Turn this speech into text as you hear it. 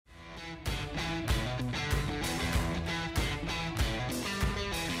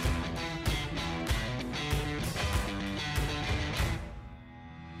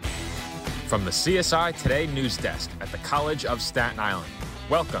From the CSI Today news desk at the College of Staten Island,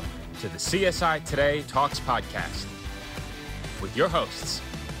 welcome to the CSI Today Talks podcast with your hosts,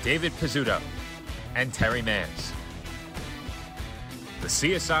 David Pizzuto and Terry Mayers. The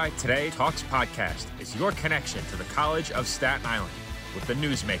CSI Today Talks podcast is your connection to the College of Staten Island with the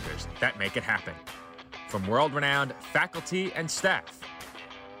newsmakers that make it happen. From world-renowned faculty and staff,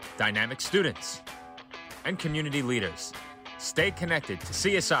 dynamic students, and community leaders, stay connected to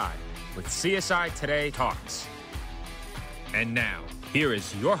CSI with CSI Today Talks. And now, here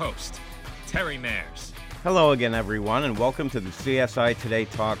is your host, Terry Mayers. Hello again, everyone, and welcome to the CSI Today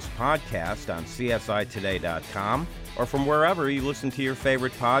Talks podcast on csitoday.com or from wherever you listen to your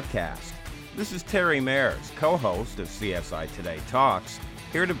favorite podcast. This is Terry Mayers, co-host of CSI Today Talks,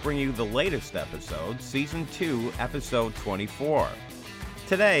 here to bring you the latest episode, Season 2, Episode 24.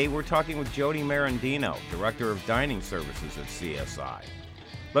 Today, we're talking with Jodi Merendino, Director of Dining Services at CSI.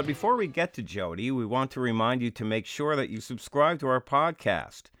 But before we get to Jodi, we want to remind you to make sure that you subscribe to our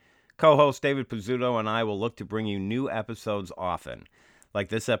podcast. Co-host David Pizzuto and I will look to bring you new episodes often. Like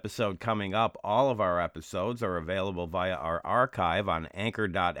this episode coming up, all of our episodes are available via our archive on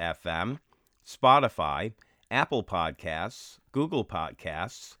Anchor.fm, Spotify, Apple Podcasts, Google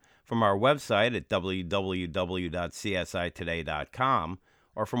Podcasts, from our website at www.csitoday.com,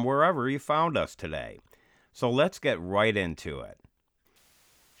 or from wherever you found us today. So let's get right into it.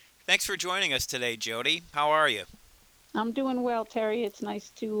 Thanks for joining us today, Jodi. How are you? I'm doing well, Terry. It's nice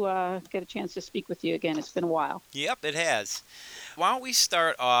to get a chance to speak with you again. It's been a while. Yep, it has. Why don't we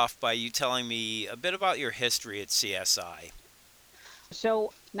start off by you telling me a bit about your history at CSI?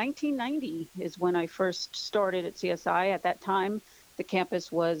 So 1990 is when I first started at CSI. At that time, the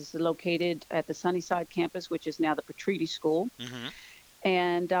campus was located at the Sunnyside campus, which is now the Petriti School. Mm-hmm.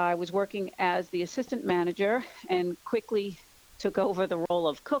 And I was working as the assistant manager and quickly took over the role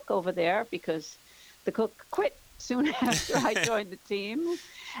of cook over there because the cook quit soon after I joined the team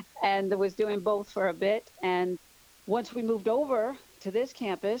and was doing both for a bit. And once we moved over to this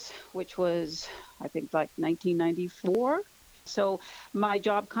campus, which was, I think, like 1994, so my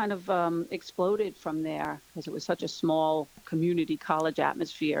job kind of exploded from there because it was such a small community college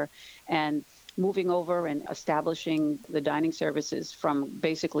atmosphere. And moving over and establishing the dining services from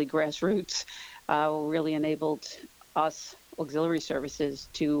basically grassroots really enabled us auxiliary services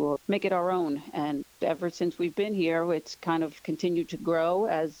to make it our own. And ever since we've been here, it's kind of continued to grow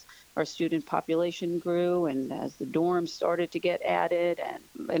as our student population grew and as the dorms started to get added and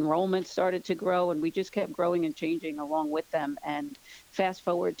enrollment started to grow, and we just kept growing and changing along with them. And fast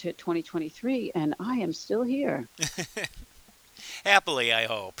forward to 2023, and I am still here. Happily, I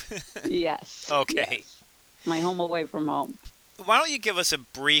hope. Yes. Okay. Yes. My home away from home. Why don't you give us a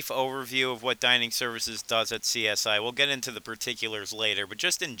brief overview of what Dining Services does at CSI? We'll get into the particulars later, but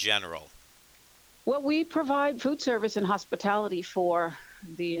just in general. Well, we provide food service and hospitality for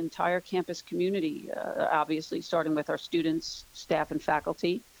the entire campus community, obviously starting with our students, staff, and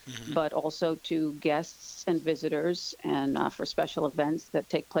faculty, but also to guests and visitors and for special events that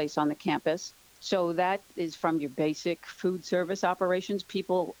take place on the campus. So that is from your basic food service operations.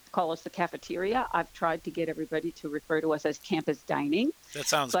 People call us the cafeteria. I've tried to get everybody to refer to us as campus dining. That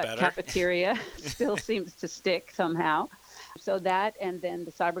sounds but better. Cafeteria still seems to stick somehow. So that, and then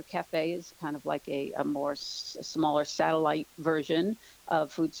the Cyber Cafe is kind of like a smaller satellite version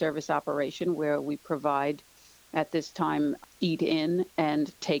of food service operation where we provide, at this time, eat-in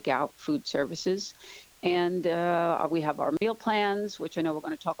and take-out food services. And we have our meal plans, which I know we're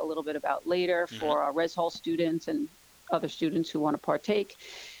going to talk a little bit about later for our Res Hall students and other students who want to partake.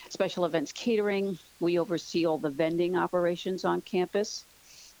 Special events catering. We oversee all the vending operations on campus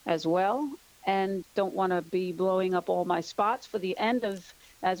as well. And don't want to be blowing up all my spots for the end of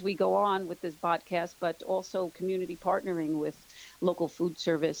as we go on with this podcast, but also community partnering with local food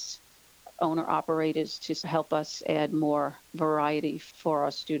service owner-operators to help us add more variety for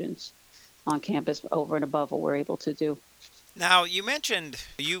our students on campus over and above what we're able to do. Now, you mentioned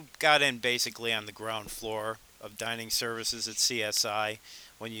you got in basically on the ground floor of dining services at CSI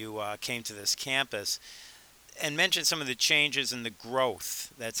when you came to this campus and mentioned some of the changes and the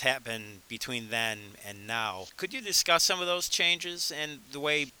growth that's happened between then and now. Could you discuss some of those changes and the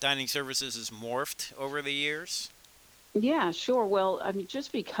way dining services has morphed over the years? Yeah, sure. Well, I mean,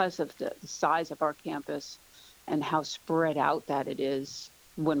 just because of the size of our campus and how spread out that it is,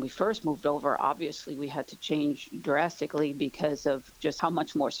 when we first moved over, obviously we had to change drastically because of just how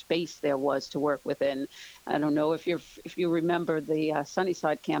much more space there was to work within. I don't know if you remember, the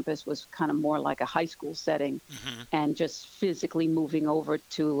Sunnyside campus was kind of more like a high school setting, and just physically moving over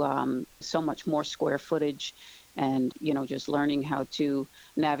to so much more square footage And, just learning how to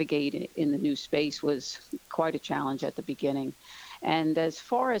navigate in the new space was quite a challenge at the beginning. And as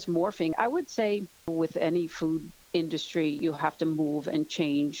far as morphing, I would say with any food industry, you have to move and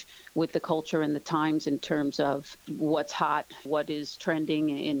change with the culture and the times in terms of what's hot, what is trending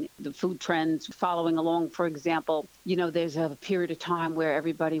in the food trends, following along. For example, there's a period of time where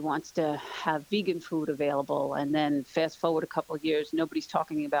everybody wants to have vegan food available. And then fast forward a couple of years, nobody's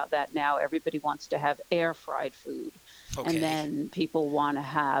talking about that now. Everybody wants to have air fried food. Okay. And then people want to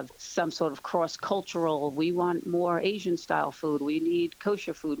have some sort of cross-cultural, we want more Asian-style food. We need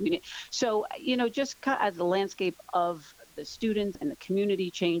kosher food. So, just as the landscape of the students and the community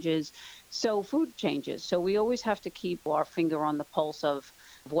changes, so food changes. So we always have to keep our finger on the pulse of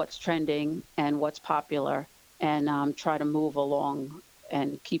what's trending and what's popular and try to move along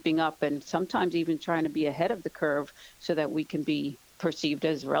and keeping up and sometimes even trying to be ahead of the curve so that we can be perceived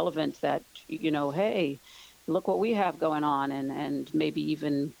as relevant that, hey, look what we have going on and maybe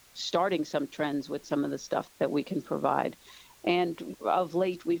even starting some trends with some of the stuff that we can provide. And of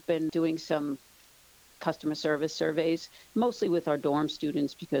late, we've been doing some customer service surveys, mostly with our dorm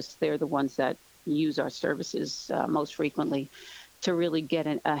students because they're the ones that use our services most frequently to really get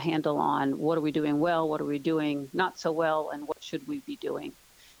a handle on what are we doing well, what are we doing not so well, and what should we be doing.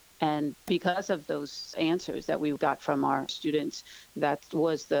 And because of those answers that we got from our students, that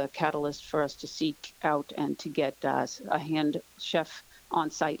was the catalyst for us to seek out and to get a hand chef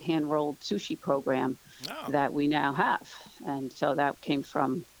on-site hand-rolled sushi program that we now have. And so that came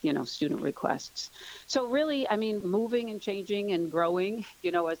from, student requests. So really, moving and changing and growing,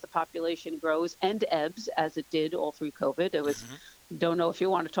 as the population grows and ebbs as it did all through COVID. It was, don't know if you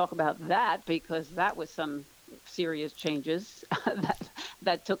want to talk about that because that was some serious changes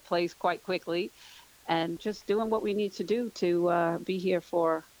that took place quite quickly, and just doing what we need to do to be here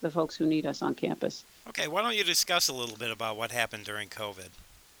for the folks who need us on campus. Okay, why don't you discuss a little bit about what happened during COVID?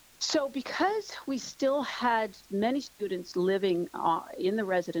 So because we still had many students living in the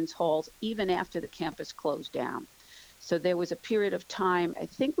residence halls even after the campus closed down. So there was a period of time, I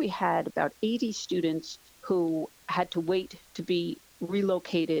think we had about 80 students who had to wait to be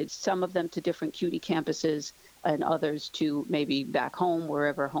relocated, some of them to different CUNY campuses and others to maybe back home,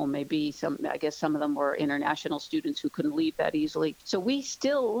 wherever home may be. I guess some of them were international students who couldn't leave that easily. So we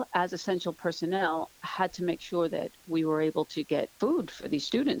still, as essential personnel, had to make sure that we were able to get food for these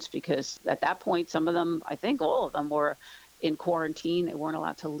students because at that point, some of them, I think all of them were in quarantine. They weren't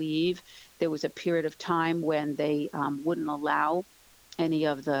allowed to leave. There was a period of time when they wouldn't allow any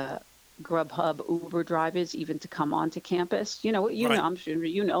of the Grubhub Uber drivers even to come onto campus. Right. I'm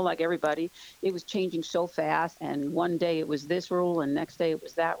sure like everybody, it was changing so fast. And one day it was this rule and next day it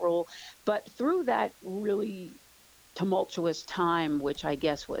was that rule. But through that really tumultuous time, which I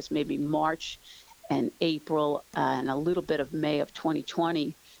guess was maybe March and April and a little bit of May of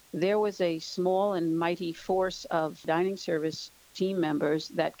 2020, there was a small and mighty force of dining service team members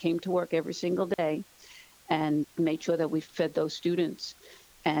that came to work every single day and made sure that we fed those students.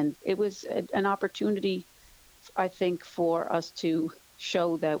 And it was an opportunity, I think, for us to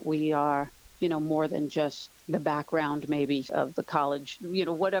show that we are, more than just the background maybe of the college,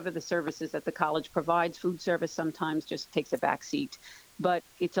 whatever the services that the college provides. Food service sometimes just takes a back seat, but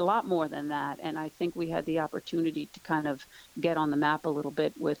it's a lot more than that. And I think we had the opportunity to kind of get on the map a little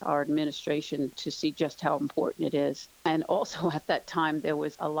bit with our administration to see just how important it is. And also at that time, there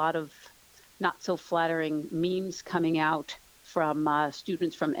was a lot of not so flattering memes coming out from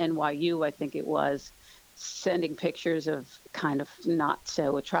students from NYU, I think it was, sending pictures of kind of not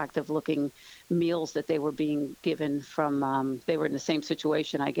so attractive looking meals that they were being given from, they were in the same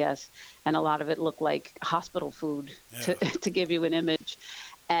situation, I guess. And a lot of it looked like hospital food to give you an image.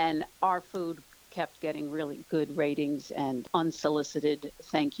 And our food kept getting really good ratings and unsolicited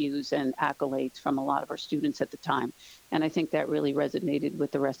thank yous and accolades from a lot of our students at the time. And I think that really resonated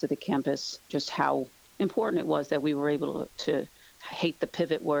with the rest of the campus, just how important it was that we were able to hate the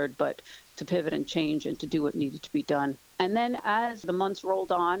pivot word, but to pivot and change and to do what needed to be done. And then as the months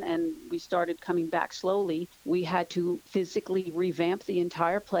rolled on and we started coming back slowly, we had to physically revamp the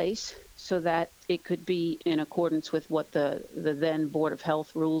entire place so that it could be in accordance with what the then Board of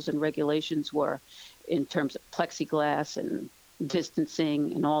Health rules and regulations were in terms of plexiglass and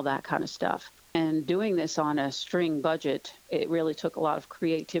distancing and all that kind of stuff. And doing this on a string budget, it really took a lot of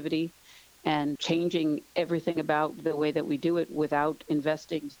creativity and changing everything about the way that we do it without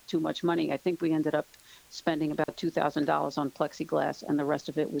investing too much money. I think we ended up spending about $2,000 on plexiglass, and the rest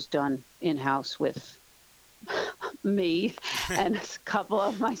of it was done in-house with me and a couple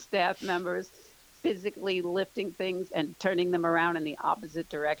of my staff members. physically lifting things and turning them around in the opposite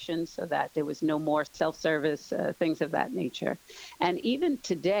direction so that there was no more self-service, things of that nature. And even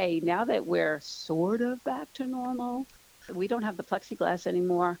today, now that we're sort of back to normal, we don't have the plexiglass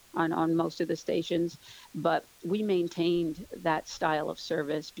anymore on most of the stations, but we maintained that style of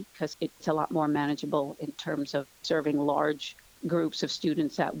service because it's a lot more manageable in terms of serving large groups of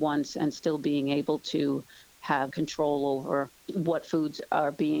students at once and still being able to have control over what foods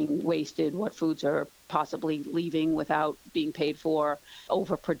are being wasted, what foods are possibly leaving without being paid for,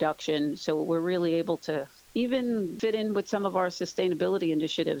 overproduction. So we're really able to even fit in with some of our sustainability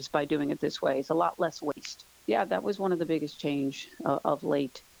initiatives by doing it this way. It's a lot less waste. Yeah, that was one of the biggest change of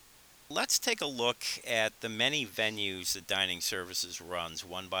late. Let's take a look at the many venues that Dining Services runs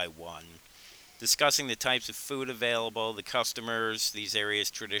one by one, discussing the types of food available, the customers these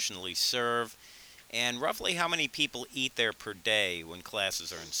areas traditionally serve, and roughly how many people eat there per day when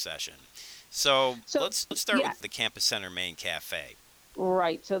classes are in session. So let's start with the Campus Center main cafe.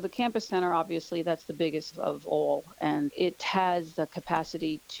 Right. So the Campus Center, obviously, that's the biggest of all, and it has the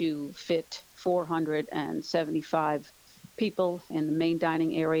capacity to fit 475 people in the main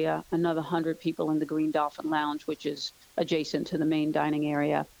dining area, another 100 people in the Green Dolphin Lounge, which is adjacent to the main dining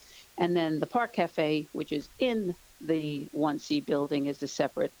area. And then the Park Cafe, which is in the 1C building, is the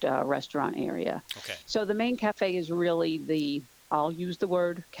separate restaurant area. Okay. So the main cafe is really I'll use the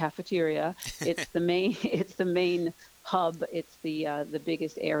word cafeteria. It's the main hub. It's the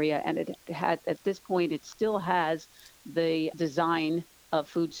biggest area, and it had, at this point, it still has the design of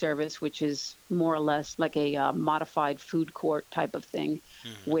food service, which is more or less like a modified food court type of thing,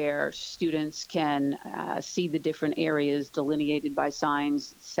 where students can see the different areas delineated by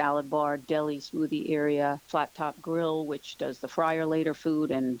signs: salad bar, deli, smoothie area, flat top grill, which does the fryer later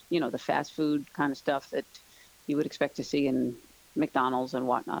food, and the fast food kind of stuff that you would expect to see in McDonald's and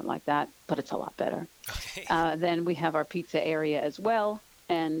whatnot like that, but it's a lot better. Okay. Then we have our pizza area as well,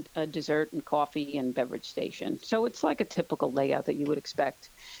 and a dessert and coffee and beverage station. So it's like a typical layout that you would expect.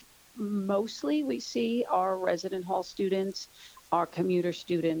 Mostly we see our resident hall students, our commuter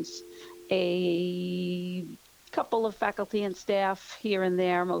students, a couple of faculty and staff here and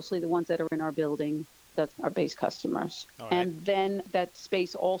there, mostly the ones that are in our building, that's our base customers. All right. And then that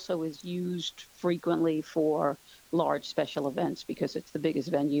space also is used frequently for large special events because it's the biggest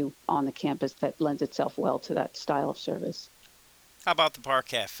venue on the campus that lends itself well to that style of service. How about the Park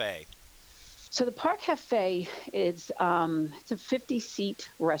Cafe? So the Park Cafe is it's a 50-seat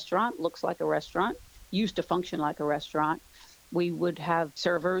restaurant, looks like a restaurant, used to function like a restaurant. We would have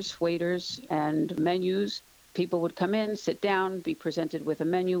servers, waiters, and menus. People would come in, sit down, be presented with a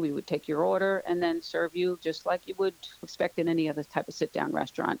menu. We would take your order and then serve you just like you would expect in any other type of sit-down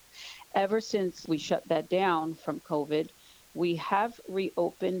restaurant. Ever since we shut that down from COVID, we have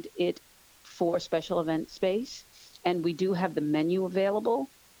reopened it for special event space. And we do have the menu available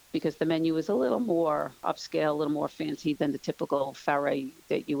because the menu is a little more upscale, a little more fancy than the typical foray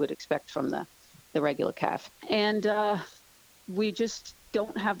that you would expect from the regular cafe. And we just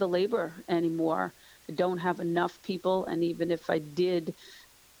don't have the labor anymore. I don't have enough people. And even if I did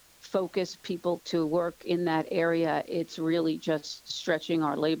focus people to work in that area, it's really just stretching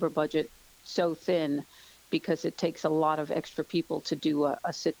our labor budget so thin because it takes a lot of extra people to do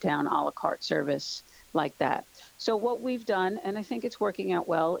a sit-down a la carte service like that. So what we've done, and I think it's working out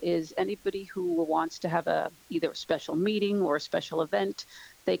well, is anybody who wants to have either a special meeting or a special event,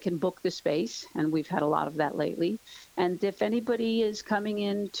 they can book the space, and we've had a lot of that lately. And if anybody is coming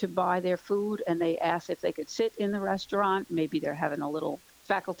in to buy their food and they ask if they could sit in the restaurant, maybe they're having a little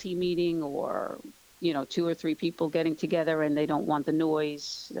faculty meeting or 2 or 3 people getting together and they don't want the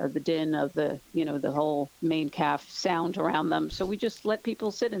noise, the din of the whole main cafe sound around them. So we just let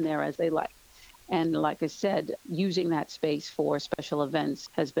people sit in there as they like. And like I said, using that space for special events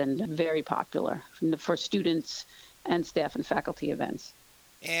has been very popular for students and staff and faculty events.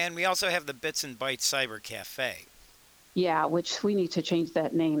 And we also have the Bits and Bytes Cyber Cafe. Yeah, which we need to change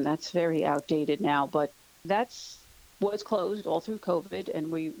that name. That's very outdated now, but was closed all through COVID,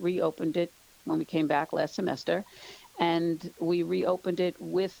 and we reopened it when we came back last semester. And we reopened it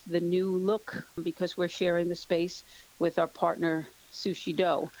with the new look because we're sharing the space with our partner, Sushi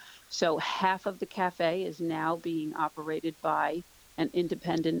Dough. So half of the cafe is now being operated by an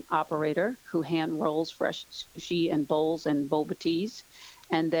independent operator who hand rolls fresh sushi and bowls and boba teas.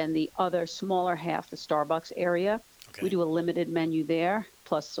 And then the other smaller half, the Starbucks area, we do a limited menu there,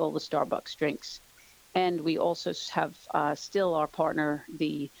 plus all the Starbucks drinks. And we also have still our partner,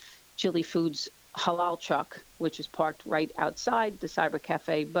 the Chili Foods Halal Truck, which is parked right outside the Cyber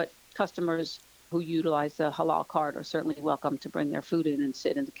Cafe, but customers who utilize the halal card are certainly welcome to bring their food in and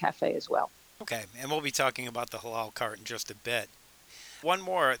sit in the cafe as well. Okay, and we'll be talking about the halal cart in just a bit. One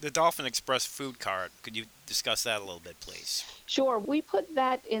more, the Dolphin Express food cart. Could you discuss that a little bit, please? Sure. We put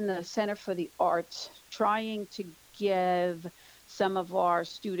that in the Center for the Arts, trying to give some of our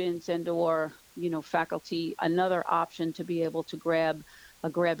students and or, faculty another option to be able to grab a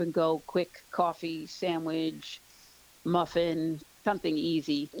grab-and-go quick coffee, sandwich, muffin, something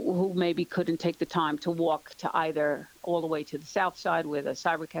easy, who maybe couldn't take the time to walk to either all the way to the south side where the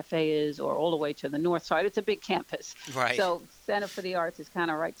cyber cafe is or all the way to the north side. It's a big campus. Right. So Center for the Arts is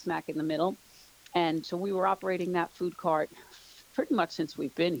kind of right smack in the middle. And so we were operating that food cart pretty much since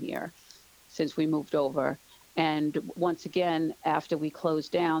we've been here, since we moved over. And once again, after we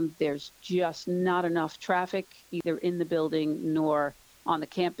closed down, there's just not enough traffic either in the building nor on the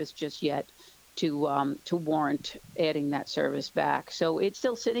campus just yet to warrant adding that service back. So it's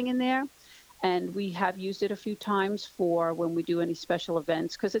still sitting in there, and we have used it a few times for when we do any special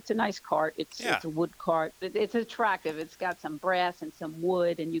events because it's a nice cart. It's a wood cart. It's attractive. It's got some brass and some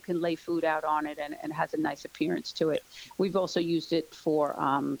wood, and you can lay food out on it, and has a nice appearance to it. We've also used it for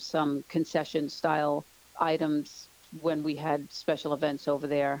some concession-style items when we had special events over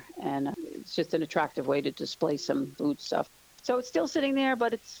there, and it's just an attractive way to display some food stuff. So it's still sitting there,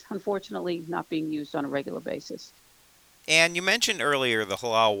 but it's unfortunately not being used on a regular basis. And you mentioned earlier the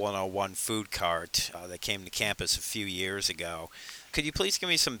Halal 101 food cart that came to campus a few years ago. Could you please give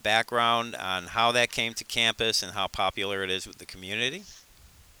me some background on how that came to campus and how popular it is with the community?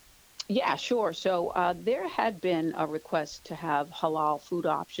 Yeah, sure. So there had been a request to have halal food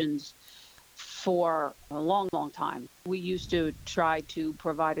options for a long, long time. We used to try to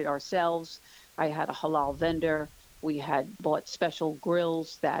provide it ourselves. I had a halal vendor. We had bought special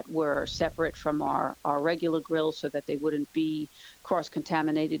grills that were separate from our regular grills so that they wouldn't be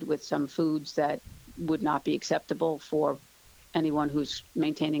cross-contaminated with some foods that would not be acceptable for anyone who's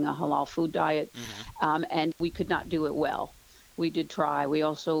maintaining a halal food diet. Mm-hmm. And we could not do it well. We did try. We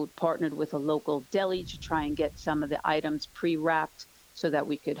also partnered with a local deli to try and get some of the items pre-wrapped so that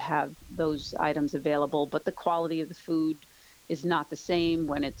we could have those items available. But the quality of the food is not the same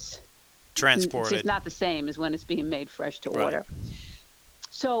when it's transported. It's not the same as when it's being made fresh to order.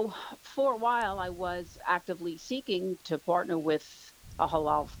 So for a while, I was actively seeking to partner with a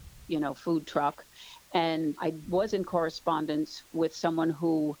halal, food truck. And I was in correspondence with someone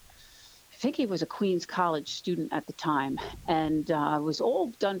who, I think he was a Queens College student at the time. And it was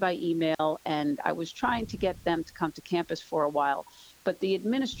all done by email. And I was trying to get them to come to campus for a while. But the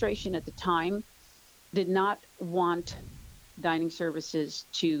administration at the time did not want dining services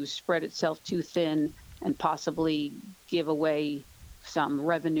to spread itself too thin and possibly give away some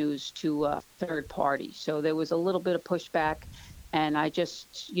revenues to a third party. So there was a little bit of pushback, and I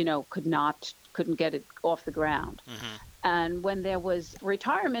just, couldn't get it off the ground. Mm-hmm. And when there was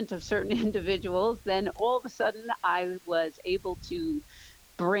retirement of certain individuals, then all of a sudden I was able to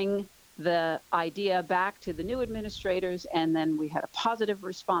bring the idea back to the new administrators, and then we had a positive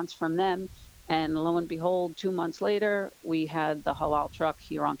response from them. And lo and behold, 2 months later, we had the halal truck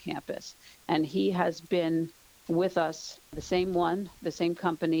here on campus. And he has been with us, the same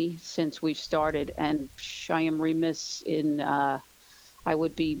company, since we've started. And I am remiss in, I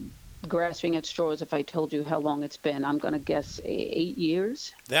would be grasping at straws if I told you how long it's been. I'm going to guess 8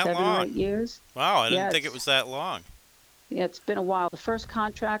 years. That 7 long? or 8 years. Wow, I didn't think it was that long. Yeah, it's been a while. The first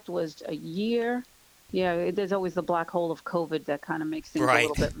contract was a year. Yeah, there's always the black hole of COVID that kind of makes things a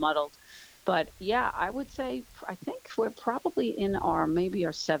little bit muddled. But yeah, I would say, I think we're probably in maybe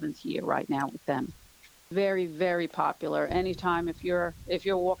our 7th year right now with them. Very, very popular. Anytime if you're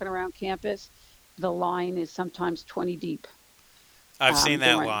walking around campus, the line is sometimes 20 deep. I've seen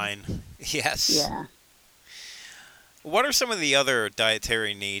that line. Yes. Yeah. What are some of the other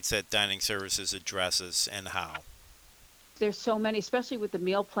dietary needs that Dining Services addresses, and how? There's so many, especially with the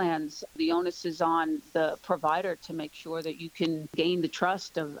meal plans. The onus is on the provider to make sure that you can gain the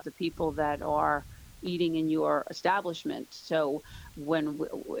trust of the people that are eating in your establishment. So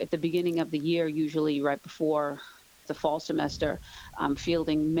at the beginning of the year, usually right before the fall semester, I'm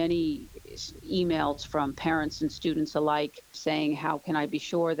fielding many emails from parents and students alike saying, how can I be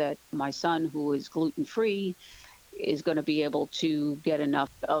sure that my son, who is gluten-free, is going to be able to get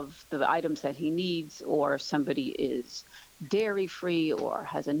enough of the items that he needs, or somebody is dairy-free or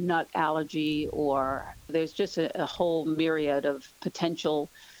has a nut allergy, or there's just a whole myriad of potential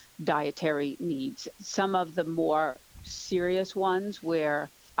dietary needs. Some of the more serious ones where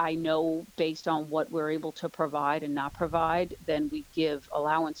I know based on what we're able to provide and not provide, then we give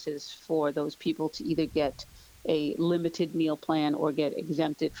allowances for those people to either get a limited meal plan or get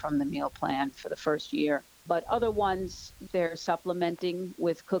exempted from the meal plan for the first year. But other ones, they're supplementing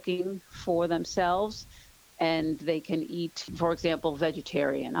with cooking for themselves, and they can eat, for example,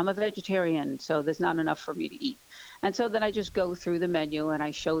 vegetarian. I'm a vegetarian, so there's not enough for me to eat. And so then I just go through the menu and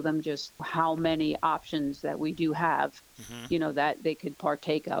I show them just how many options that we do have, that they could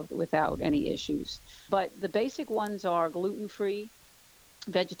partake of without any issues. But the basic ones are gluten-free,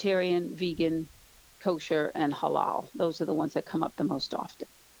 vegetarian, vegan, kosher, and halal. Those are the ones that come up the most often.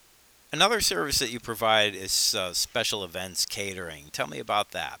 Another service that you provide is special events catering. Tell me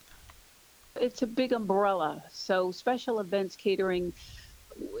about that. It's a big umbrella. So special events catering,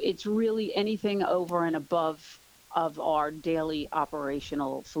 it's really anything over and above of our daily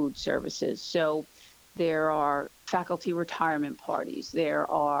operational food services. So there are faculty retirement parties. There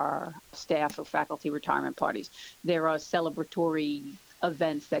are staff of faculty retirement parties. There are celebratory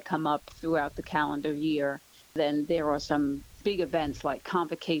events that come up throughout the calendar year. Then there are some big events like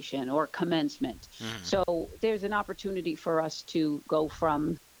convocation or commencement. So there's an opportunity for us to go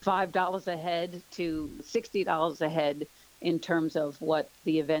from $5 a head to $60 a head in terms of what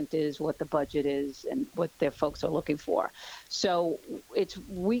the event is, what the budget is, and what their folks are looking for. So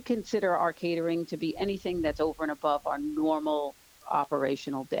we consider our catering to be anything that's over and above our normal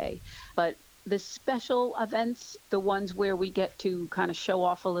operational day. But the special events, the ones where we get to kind of show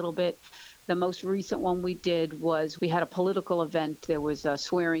off a little bit, the most recent one we did was we had a political event. There was a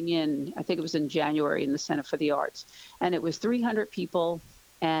swearing in, I think it was in January, in the Center for the Arts. And it was 300 people.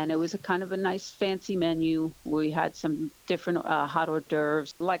 And it was a kind of a nice fancy menu. We had some different hot hors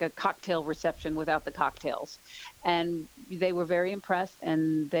d'oeuvres, like a cocktail reception without the cocktails. And they were very impressed.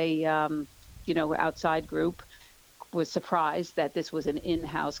 And they, outside group was surprised that this was an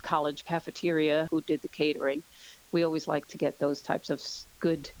in-house college cafeteria who did the catering. We always like to get those types of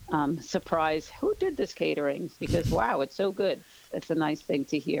good surprise. Who did this catering? Because, wow, it's so good. It's a nice thing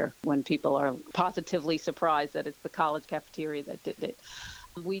to hear when people are positively surprised that it's the college cafeteria that did it.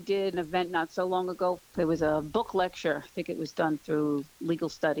 We did an event not so long ago. There was a book lecture. I think it was done through legal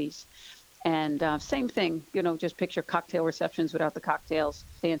studies. And same thing, just picture cocktail receptions without the cocktails,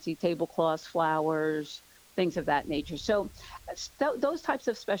 fancy tablecloths, flowers, things of that nature. So those types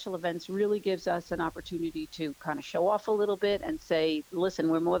of special events really gives us an opportunity to kind of show off a little bit and say, listen,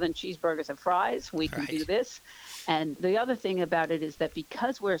 we're more than cheeseburgers and fries. We can do this. And the other thing about it is that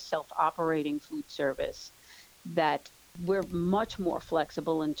because we're a self-operating food service, that we're much more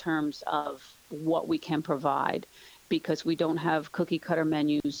flexible in terms of what we can provide because we don't have cookie cutter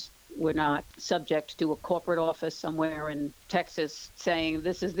menus. We're not subject to a corporate office somewhere in Texas saying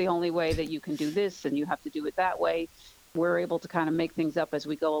this is the only way that you can do this and you have to do it that way. We're able to kind of make things up as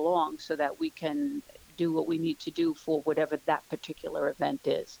we go along so that we can do what we need to do for whatever that particular event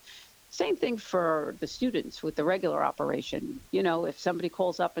is. Same thing for the students with the regular operation. If somebody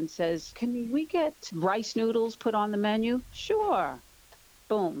calls up and says, can we get rice noodles put on the menu? Sure.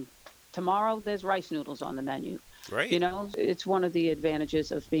 Boom. Tomorrow there's rice noodles on the menu. Right. It's one of the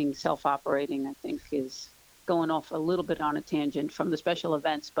advantages of being self-operating, I think, is going off a little bit on a tangent from the special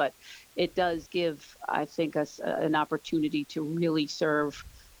events, but it does give, I think, us an opportunity to really serve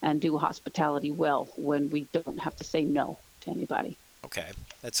and do hospitality well when we don't have to say no to anybody. Okay,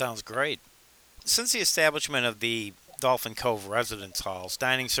 that sounds great. Since the establishment of the Dolphin Cove Residence Halls,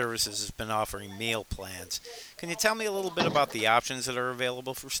 Dining Services has been offering meal plans. Can you tell me a little bit about the options that are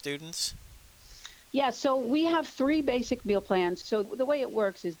available for students? Yeah, so we have 3 basic meal plans. So the way it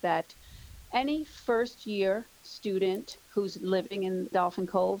works is that any first-year student who's living in Dolphin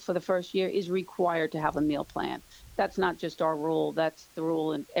Cove for the first year is required to have a meal plan. That's not just our rule. That's the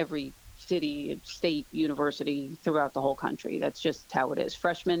rule in every city, state, university throughout the whole country. That's just how it is.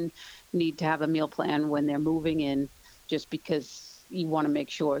 Freshmen need to have a meal plan when they're moving in just because you want to make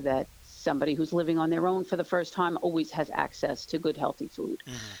sure that somebody who's living on their own for the first time always has access to good, healthy food.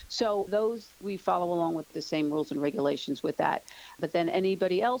 So those, we follow along with the same rules and regulations with that. But then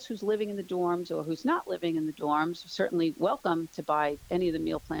anybody else who's living in the dorms or who's not living in the dorms, certainly welcome to buy any of the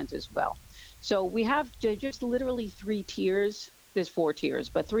meal plans as well. So we have just literally 3 tiers. There's 4 tiers,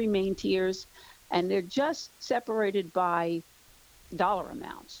 but 3 main tiers, and they're just separated by dollar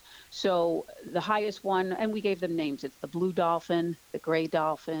amounts. So the highest one, and we gave them names, it's the Blue Dolphin, the Gray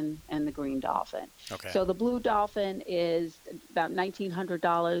Dolphin, and the Green Dolphin. Okay. So the Blue Dolphin is about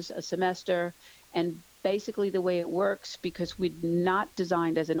 $1,900 a semester, and basically the way it works, because we're not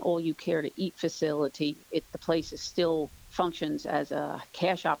designed as an all-you-care-to-eat facility, the place still functions as a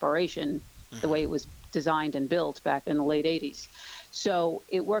cash operation, the way it was designed and built back in the late 80s. So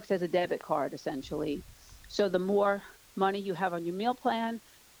it works as a debit card, essentially. So the more money you have on your meal plan,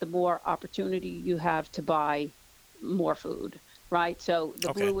 the more opportunity you have to buy more food. right? So the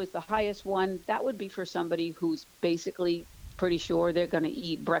Okay. blue is the highest one. That would be for somebody who's basically pretty sure they're going to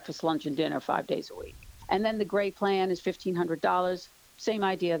eat breakfast, lunch, and dinner 5 days a week. And then the gray plan is $1,500. Same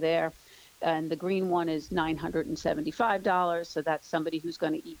idea there. And the green one is $975. So that's somebody who's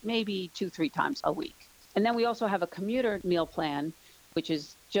going to eat maybe 2-3 times a week. And then we also have a commuter meal plan, which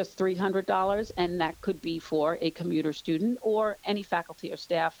is just $300. And that could be for a commuter student or any faculty or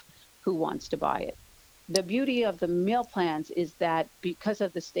staff who wants to buy it. The beauty of the meal plans is that because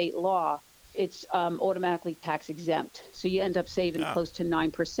of the state law, it's automatically tax exempt. So you end up saving close to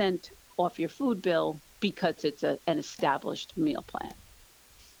 9% off your food bill because it's an established meal plan.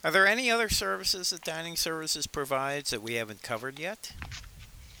 Are there any other services that Dining Services provides that we haven't covered yet?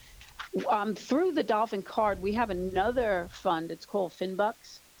 Through the Dolphin card, we have another fund. It's called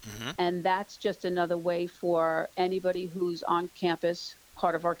FinBucks. And that's just another way for anybody who's on campus,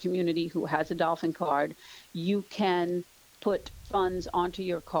 part of our community who has a Dolphin card. You can put funds onto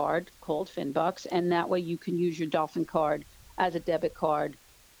your card called FinBucks, and that way you can use your Dolphin card as a debit card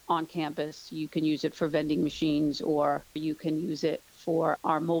on campus. You can use it for vending machines, or you can use it for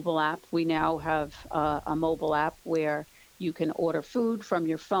our mobile app. We now have a mobile app where you can order food from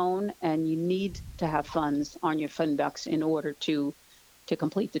your phone, and you need to have funds on your FinBucks in order to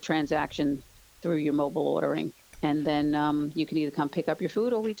complete the transaction through your mobile ordering. And then you can either come pick up your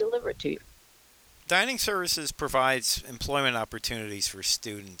food or we deliver it to you. Dining Services provides employment opportunities for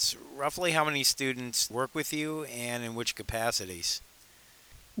students. Roughly how many students work with you and in which capacities?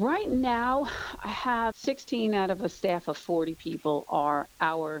 Right now, I have 16 out of a staff of 40 people are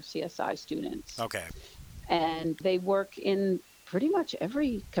our CSI students. Okay. And they work in pretty much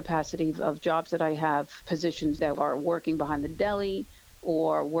every capacity of jobs that I have, positions that are working behind the deli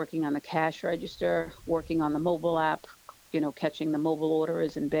or working on the cash register, working on the mobile app, catching the mobile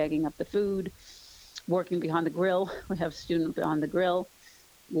orders and bagging up the food, working behind the grill. We have a student on the grill,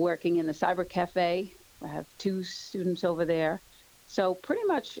 working in the cyber cafe. I have 2 students over there. So pretty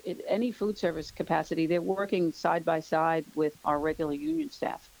much in any food service capacity, they're working side by side with our regular union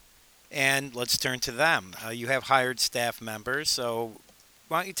staff. And let's turn to them. You have hired staff members, so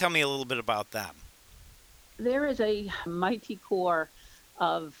why don't you tell me a little bit about them? There is a mighty core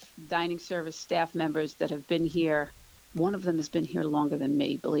of dining service staff members that have been here. One of them has been here longer than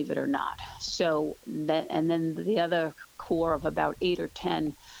me, believe it or not. So that, and then the other core of about 8 or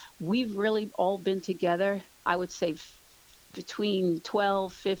 10, we've really all been together, I would say between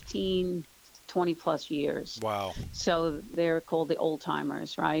 12, 15, 20 plus years. Wow. So they're called the old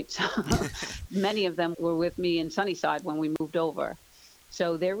timers, right? So many of them were with me in Sunnyside when we moved over.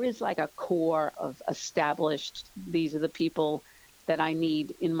 So there is like a core of established, these are the people that I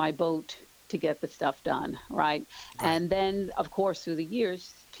need in my boat to get the stuff done, right? And then, of course, through the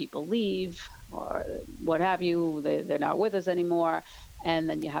years, people leave or what have you, they're not with us anymore, and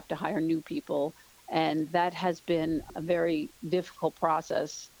then you have to hire new people. And that has been a very difficult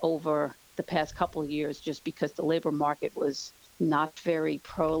process over the past couple of years, just because the labor market was not very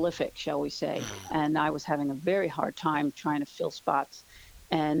prolific, shall we say. And I was having a very hard time trying to fill spots.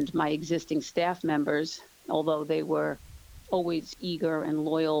 And my existing staff members, although they were always eager and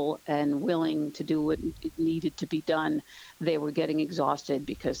loyal and willing to do what needed to be done, they were getting exhausted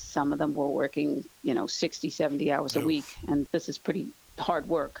because some of them were working, 60, 70 hours a week. And this is pretty hard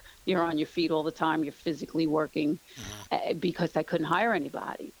work. You're on your feet all the time. You're physically working because I couldn't hire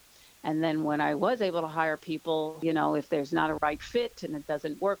anybody. And then when I was able to hire people, if there's not a right fit and it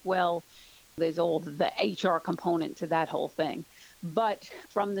doesn't work well, there's all the HR component to that whole thing. But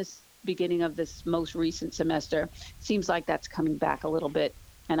from this beginning of this most recent semester, it seems like that's coming back a little bit.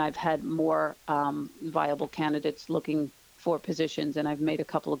 And I've had more viable candidates looking for positions, and I've made a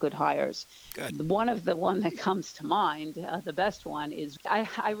couple of good hires. Good. One that comes to mind, the best one, is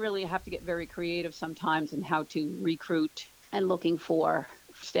I really have to get very creative sometimes in how to recruit and looking for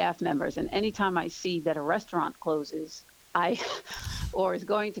staff members. And anytime I see that a restaurant closes, or is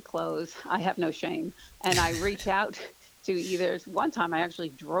going to close, I have no shame. And I reach out to either, one time I actually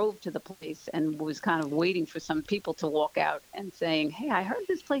drove to the place and was kind of waiting for some people to walk out and saying, hey, I heard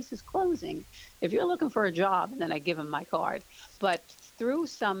this place is closing. If you're looking for a job, and then I give them my card. But through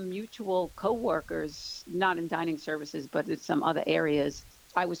some mutual coworkers, not in dining services, but in some other areas,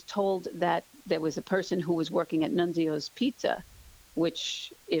 I was told that there was a person who was working at Nunzio's Pizza,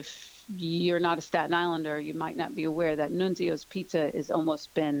 which if you're not a Staten Islander, you might not be aware that Nunzio's Pizza has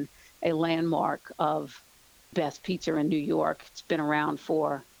almost been a landmark of best pizza in New York. It's been around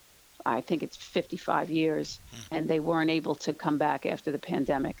for, I think it's 55 years, and they weren't able to come back after the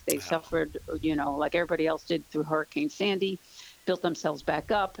pandemic. They suffered, like everybody else did through Hurricane Sandy, built themselves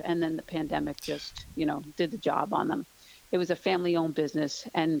back up, and then the pandemic just, did the job on them. It was a family-owned business.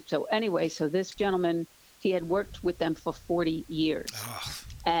 And so anyway, so this gentleman, he had worked with them for 40 years. Oh.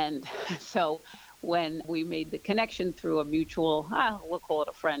 And so when we made the connection through a mutual, we'll call it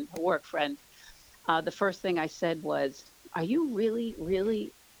a friend, a work friend, the first thing I said was, are you really,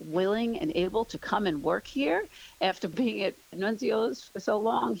 really willing and able to come and work here after being at Nunzio's for so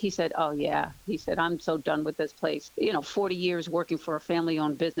long? He said, oh, yeah. He said, I'm so done with this place. 40 years working for a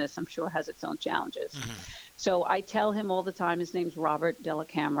family-owned business, I'm sure has its own challenges. Mm-hmm. So I tell him all the time, his name's Robert Della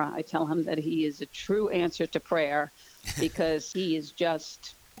Camera. I tell him that he is a true answer to prayer because he is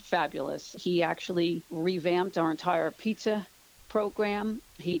just fabulous. He actually revamped our entire pizza program.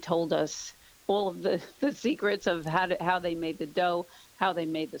 He told us all of the secrets of how they made the dough, how they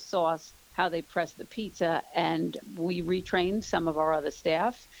made the sauce, how they pressed the pizza, and we retrained some of our other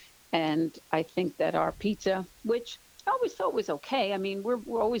staff. And I think that our pizza, which I always thought was okay. I mean, we're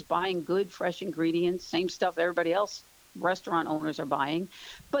always buying good, fresh ingredients, same stuff everybody else, restaurant owners are buying.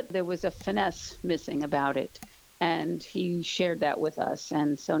 But there was a finesse missing about it. And he shared that with us.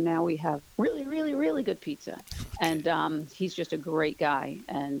 And so now we have really, really, really good pizza. And he's just a great guy.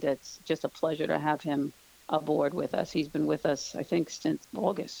 And it's just a pleasure to have him aboard with us. He's been with us, I think, since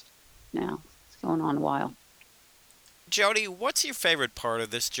August now. It's going on a while. Jodi, what's your favorite part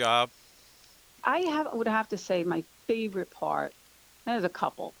of this job? I would have to say my favorite part, there's a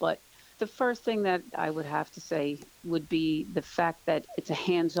couple, but the first thing that I would have to say would be the fact that it's a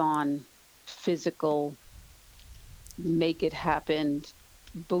hands-on, physical, make it happen,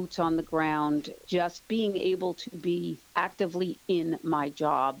 boots on the ground, just being able to be actively in my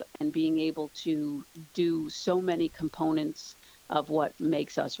job and being able to do so many components of what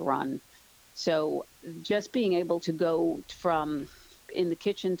makes us run. So just being able to go from in the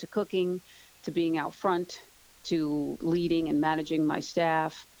kitchen to cooking, to being out front, to leading and managing my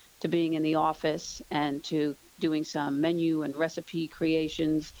staff, to being in the office and to doing some menu and recipe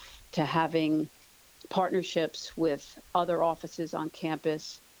creations, to having partnerships with other offices on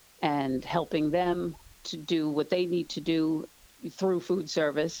campus and helping them to do what they need to do through food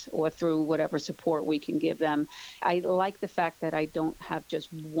service or through whatever support we can give them. I like the fact that I don't have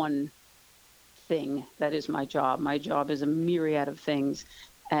just one thing that is my job. My job is a myriad of things,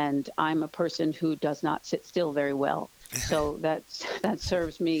 and I'm a person who does not sit still very well. So that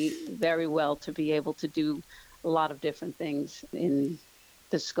serves me very well to be able to do a lot of different things in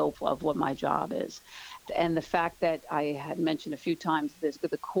the scope of what my job is. And the fact that I had mentioned a few times,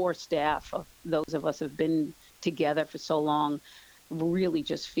 the core staff of those of us who have been together for so long really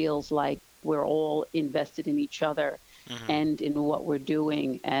just feels like we're all invested in each other and in what we're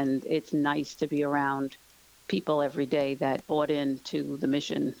doing. And it's nice to be around people every day that bought into the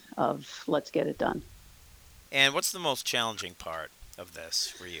mission of let's get it done. And what's the most challenging part of this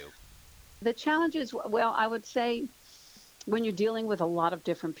for you? The challenges, well, I would say when you're dealing with a lot of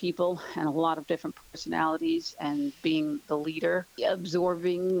different people and a lot of different personalities and being the leader,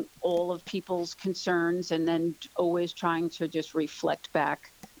 absorbing all of people's concerns and then always trying to just reflect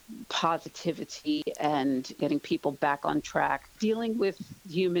back positivity and getting people back on track. Dealing with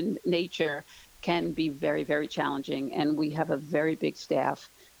human nature can be very, very challenging. And we have a very big staff.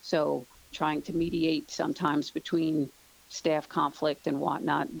 So trying to mediate sometimes between staff conflict and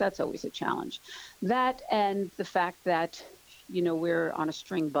whatnot, that's always a challenge. That and the fact that, we're on a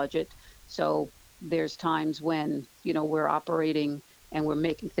string budget. So there's times when, we're operating and we're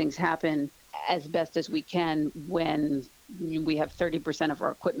making things happen as best as we can when we have 30% of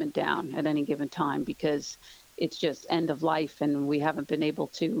our equipment down at any given time because it's just end of life and we haven't been able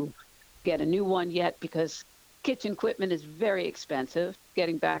to get a new one yet because kitchen equipment is very expensive.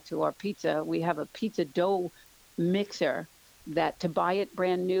 Getting back to our pizza, we have a pizza dough mixer that to buy it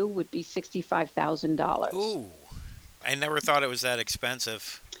brand new would be $65,000. Ooh, I never thought it was that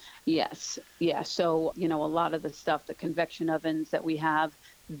expensive. Yes. Yeah. So, a lot of the stuff, the convection ovens that we have,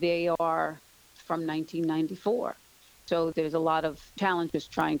 they are from 1994. So there's a lot of challenges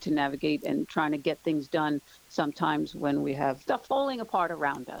trying to navigate and trying to get things done sometimes when we have stuff falling apart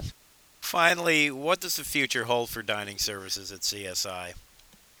around us. Finally, what does the future hold for dining services at CSI?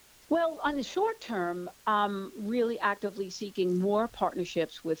 Well, on the short term, really actively seeking more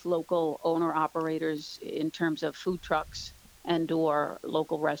partnerships with local owner-operators in terms of food trucks and or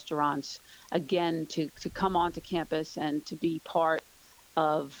local restaurants, again, to come onto campus and to be part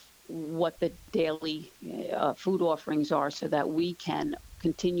of what the daily food offerings are so that we can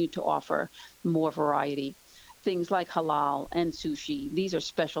continue to offer more variety. Things like halal and sushi, these are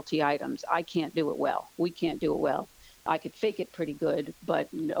specialty items. I can't do it well. We can't do it well. I could fake it pretty good, but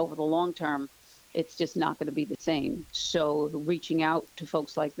over the long term, it's just not going to be the same. So reaching out to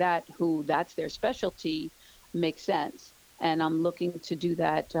folks like that, who that's their specialty, makes sense. And I'm looking to do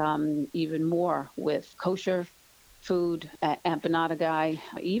that even more with kosher food, empanada guy,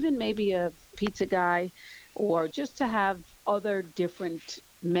 even maybe a pizza guy, or just to have other different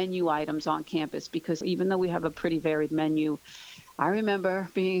menu items on campus, because even though we have a pretty varied menu, I remember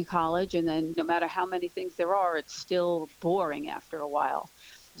being in college, and then no matter how many things there are, it's still boring after a while.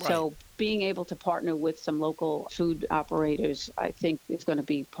 Right. So being able to partner with some local food operators, I think, is going to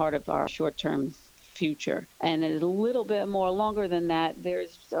be part of our short-term future. And a little bit more longer than that,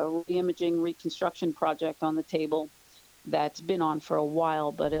 there's a re-imaging reconstruction project on the table that's been on for a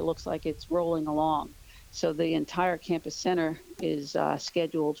while, but it looks like it's rolling along. So the entire campus center is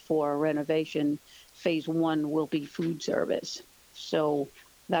scheduled for renovation. Phase 1 will be food service. So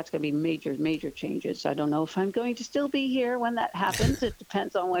that's going to be major, major changes. I don't know if I'm going to still be here when that happens. It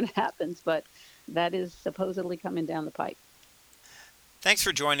depends on when it happens, but that is supposedly coming down the pipe. Thanks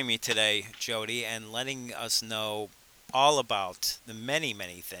for joining me today, Jodi, and letting us know all about the many,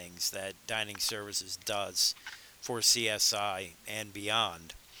 many things that Dining Services does for CSI and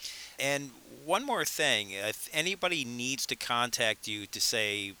beyond. And one more thing, if anybody needs to contact you to,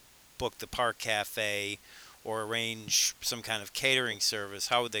 say, book the Park Cafe or arrange some kind of catering service,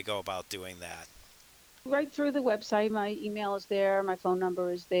 how would they go about doing that? Right through the website. My email is there. My phone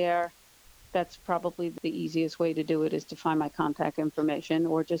number is there. That's probably the easiest way to do it, is to find my contact information,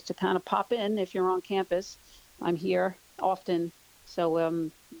 or just to kind of pop in if you're on campus. I'm here often, so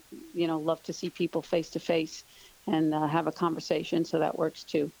love to see people face to face and have a conversation, so that works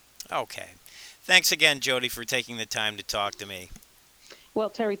too. Okay. Thanks again, Jodi, for taking the time to talk to me. Well,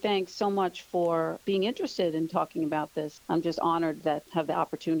 Terry, thanks so much for being interested in talking about this. I'm just honored that I have the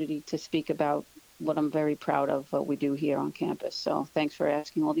opportunity to speak about what I'm very proud of, what we do here on campus. So thanks for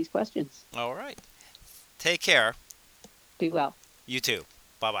asking all these questions. All right. Take care. Be well. You too.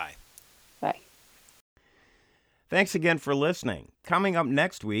 Bye-bye. Bye. Thanks again for listening. Coming up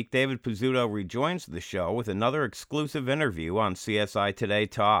next week, David Pizzuto rejoins the show with another exclusive interview on CSI Today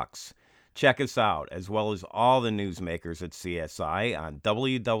Talks. Check us out, as well as all the newsmakers at CSI, on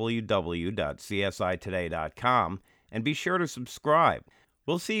www.csitoday.com, and be sure to subscribe.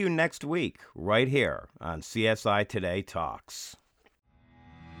 We'll see you next week, right here on CSI Today Talks.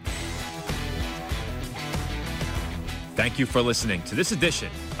 Thank you for listening to this edition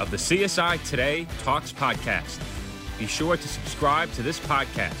of the CSI Today Talks podcast. Be sure to subscribe to this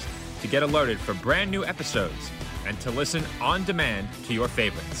podcast to get alerted for brand new episodes and to listen on demand to your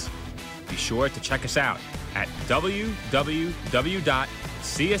favorites. Be sure to check us out at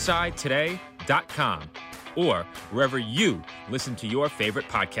www.csitoday.com or wherever you listen to your favorite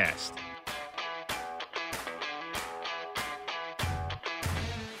podcast.